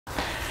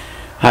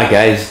Hi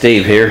guys,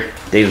 Dave here,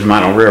 Dave's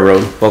Model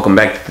Railroad. Welcome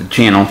back to the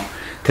channel.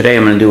 Today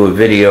I'm going to do a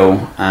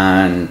video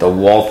on the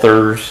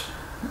Walthers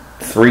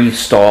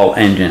 3-stall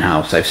engine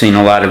house. I've seen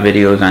a lot of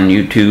videos on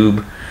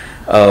YouTube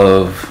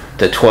of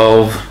the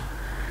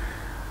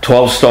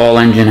 12-stall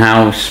engine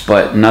house,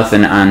 but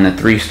nothing on the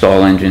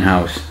 3-stall engine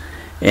house.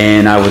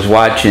 And I was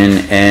watching,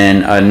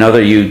 and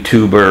another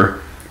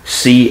YouTuber,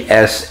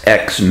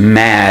 CSX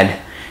Mad,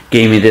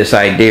 gave me this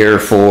idea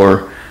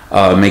for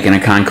making a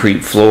concrete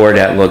floor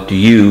that looked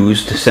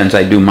used, since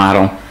I do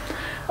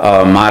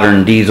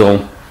modern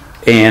diesel,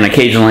 and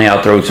occasionally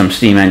I'll throw some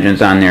steam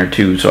engines on there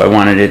too. So I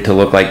wanted it to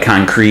look like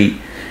concrete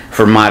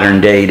for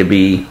modern day, to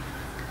be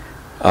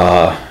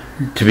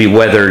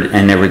weathered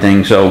and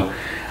everything. So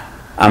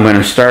I'm going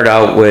to start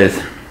out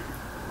with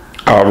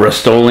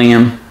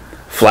Rust-Oleum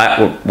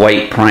flat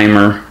white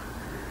primer,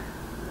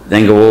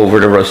 then go over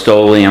to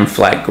Rust-Oleum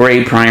flat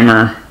gray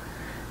primer,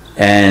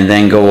 and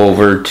then go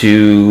over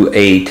to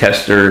a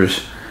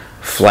Tester's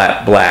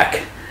flat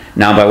black.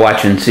 Now, by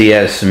watching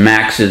CS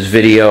Max's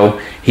video,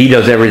 he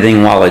does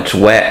everything while it's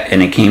wet,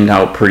 and it came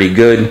out pretty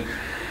good.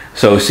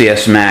 So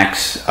CS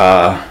Max,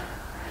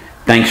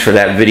 thanks for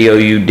that video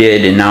you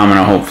did, and now I'm going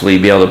to hopefully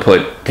be able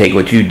to take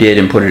what you did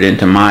and put it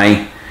into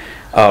my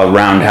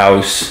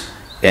Roundhouse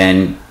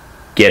and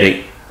get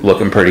it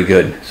looking pretty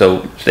good.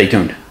 So stay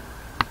tuned.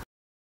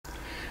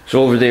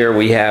 So over there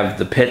we have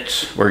the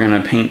pits. We're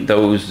going to paint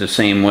those the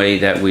same way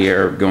that we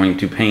are going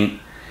to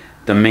paint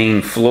the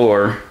main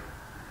floor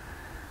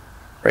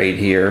right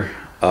here,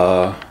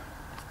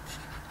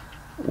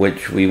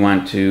 which we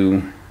want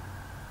to,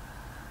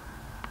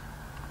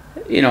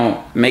 you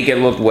know, make it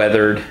look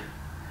weathered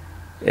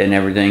and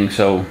everything.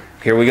 So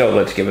here we go.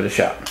 Let's give it a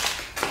shot.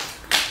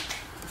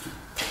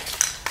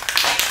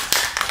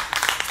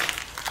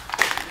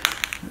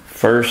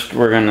 First,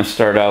 we're going to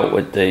start out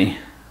with the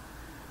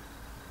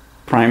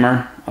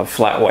primer of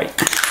flat white.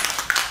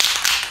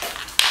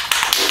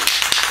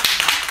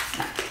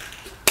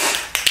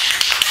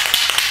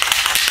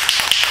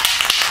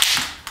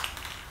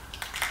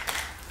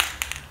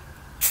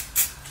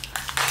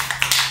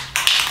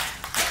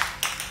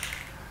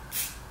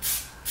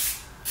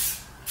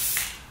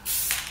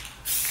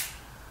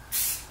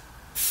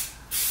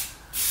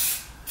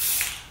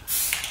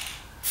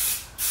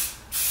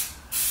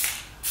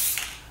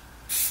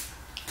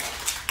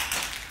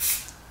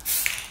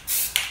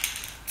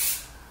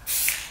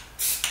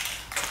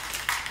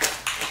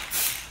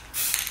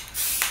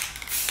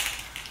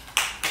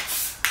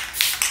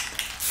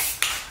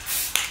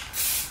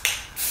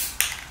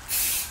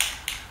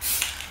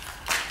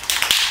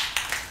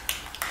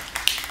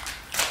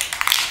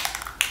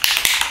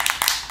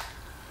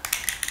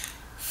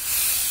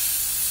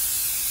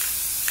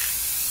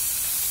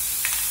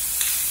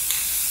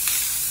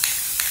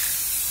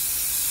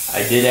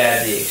 I did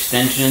add the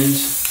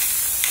extensions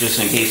just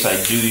in case I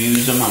do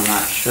use them. I'm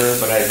not sure,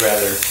 but I'd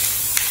rather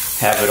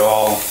have it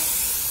all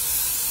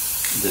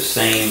the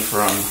same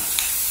from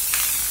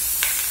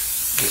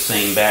the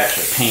same batch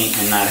of paint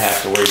and not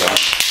have to worry about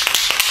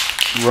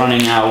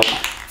running out.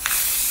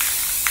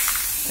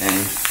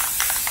 And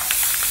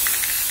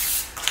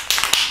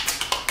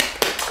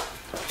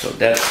so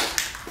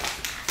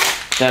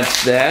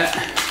that's that.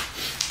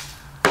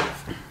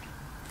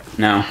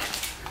 Now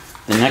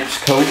the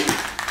next coat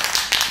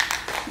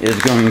is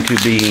going to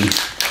be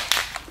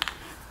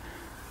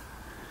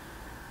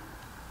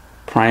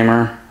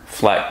primer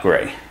flat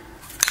gray.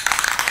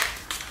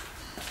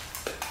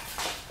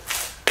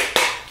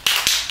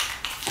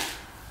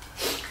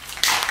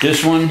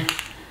 This one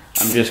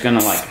I'm just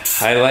gonna like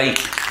highlight,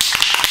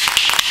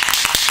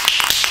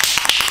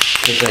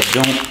 because I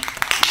don't,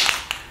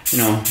 you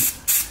know,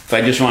 if I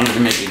just wanted to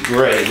make it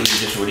gray, we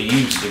just would have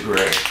used the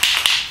gray.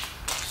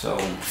 So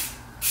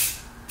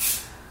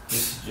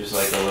this is just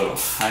like a little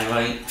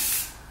highlight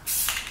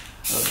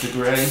of the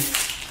gray.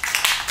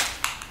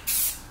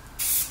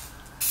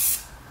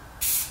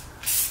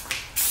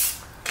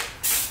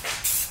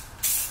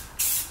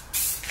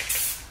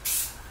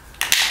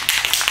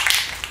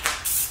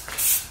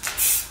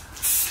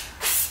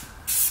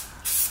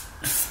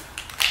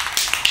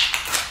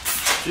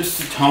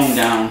 Just to tone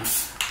down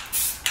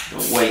the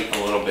white a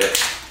little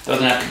bit.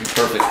 Doesn't have to be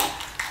perfect.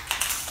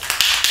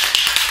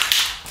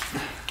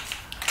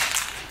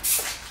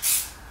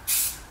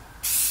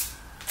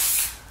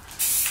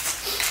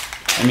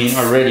 I mean,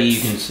 already you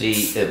can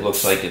see it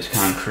looks like it's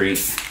concrete.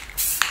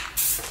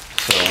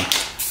 So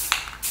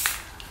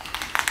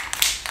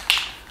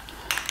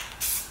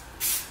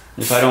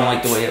if I don't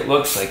like the way it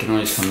looks, I can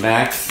always come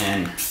back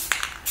and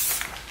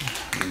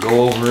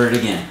go over it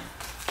again.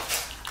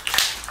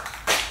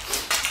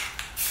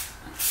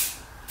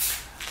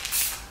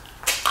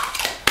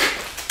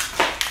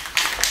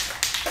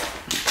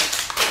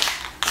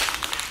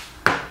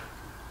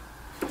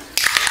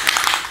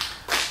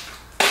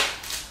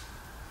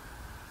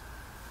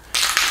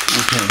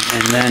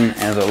 And then,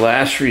 as a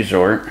last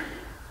resort,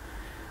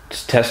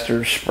 it's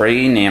Tester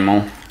Spray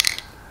Enamel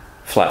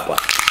Flat Black.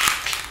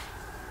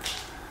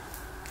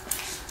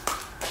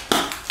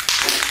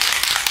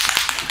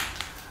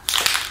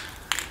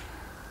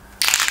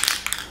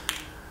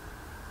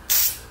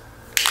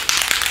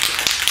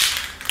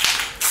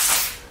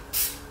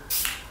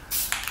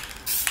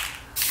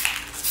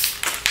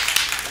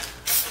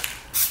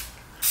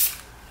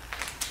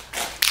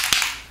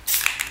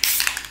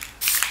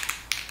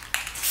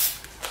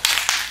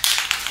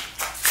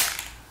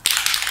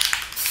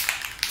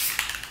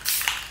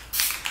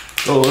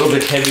 Go a little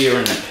bit heavier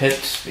in the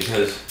pits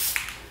because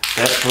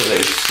that's where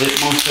they sit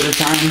most of the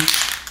time.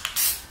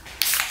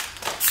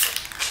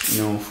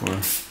 You know, for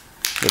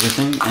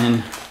everything.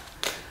 And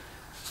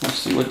let's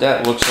see what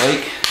that looks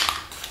like.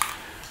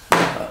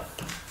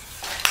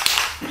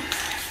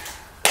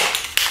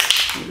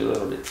 Maybe a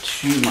little bit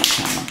too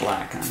much on the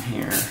black on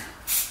here.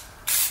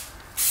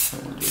 So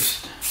we'll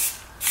just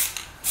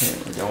hit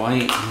it with the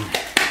white. I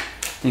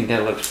think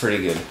that looks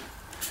pretty good.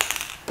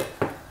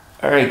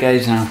 Alright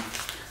guys, now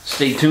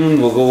stay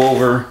tuned. We'll go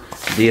over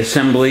the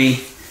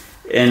assembly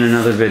in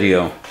another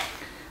video.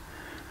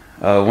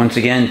 Once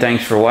again,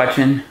 thanks for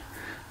watching.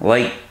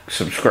 Like,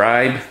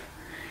 subscribe,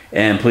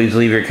 and please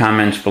leave your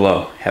comments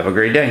below. Have a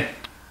great day.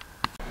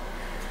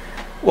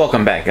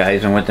 Welcome back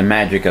guys, and with the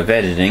magic of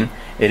editing,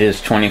 it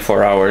is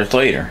 24 hours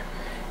later.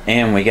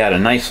 And we got a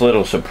nice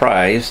little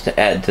surprise to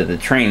add to the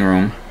train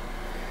room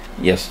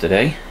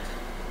yesterday.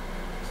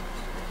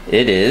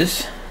 It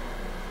is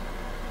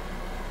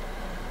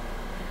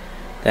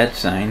that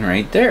sign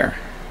right there.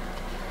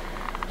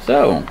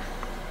 So,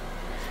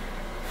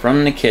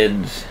 from the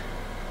kids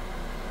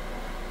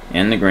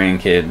and the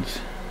grandkids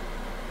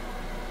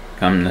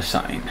come the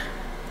sign.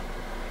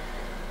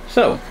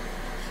 So,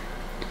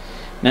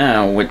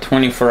 now with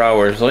 24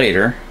 hours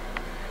later,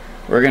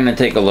 we're going to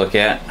take a look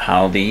at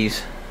how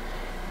these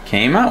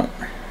came out.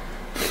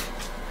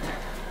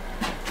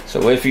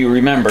 So if you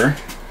remember,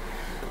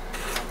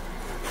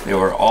 they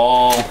were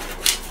all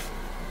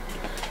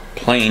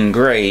plain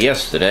gray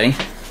yesterday,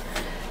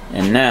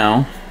 and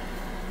now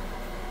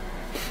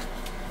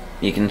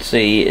you can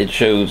see it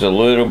shows a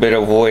little bit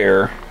of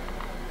wear.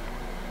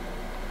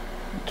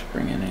 Let's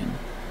bring it in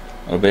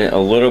a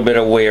little bit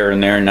of wear in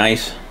there.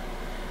 Nice,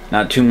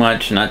 not too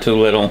much, not too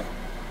little,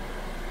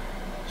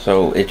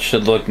 so it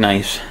should look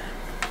nice.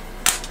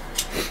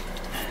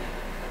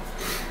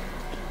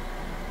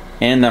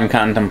 And I'm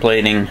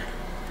contemplating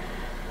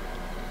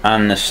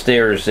on the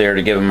stairs there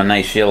to give them a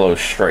nice yellow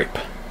stripe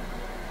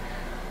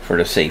for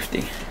the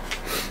safety.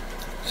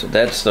 So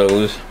that's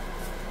those.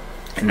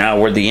 And now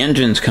where the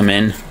engines come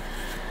in,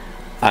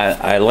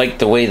 I like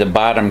the way the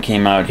bottom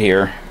came out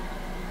here,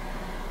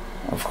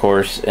 of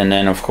course, and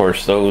then of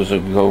course those will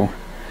go,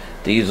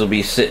 these will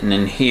be sitting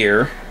in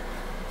here.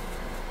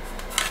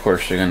 Of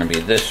course they're going to be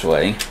this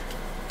way.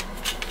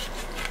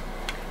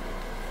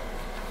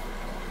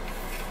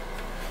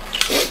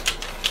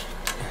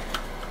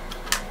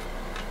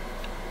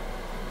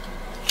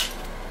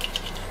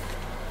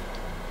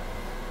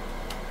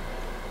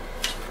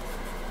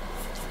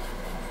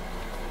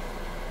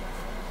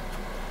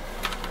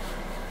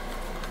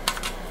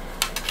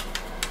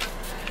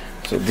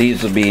 So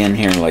these will be in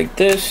here like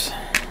this,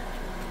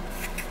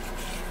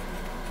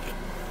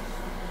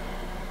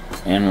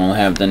 and we'll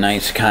have the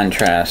nice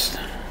contrast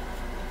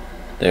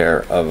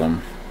there of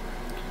them.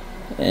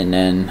 And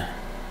then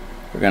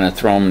we're going to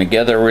throw them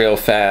together real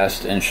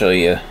fast and show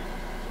you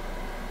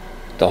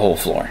the whole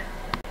floor.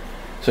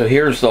 So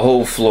here's the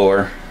whole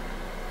floor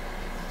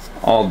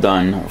all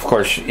done. Of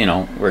course, you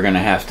know, we're going to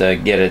have to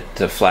get it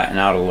to flatten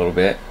out a little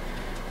bit,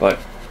 but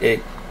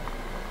it,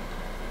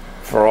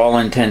 for all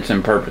intents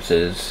and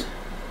purposes,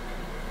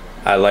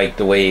 I like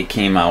the way it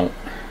came out.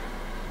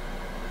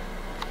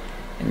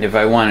 And if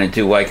I wanted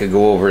to, I could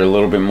go over it a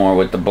little bit more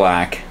with the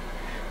black,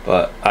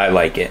 but I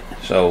like it.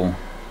 So,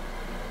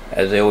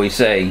 as they always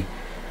say,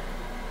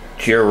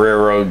 it's your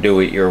railroad, do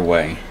it your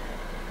way.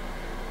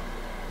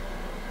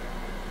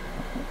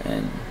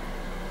 And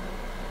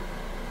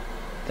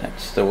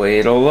that's the way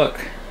it'll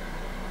look.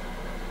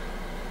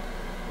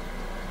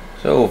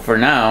 So for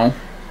now,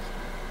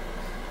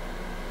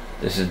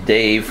 this is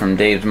Dave from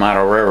Dave's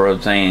Model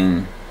Railroad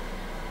saying,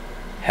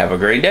 have a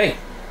great day.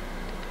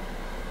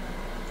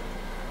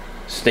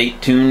 Stay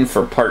tuned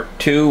for part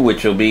 2,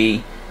 which will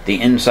be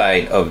the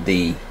inside of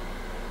the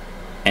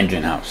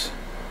engine house.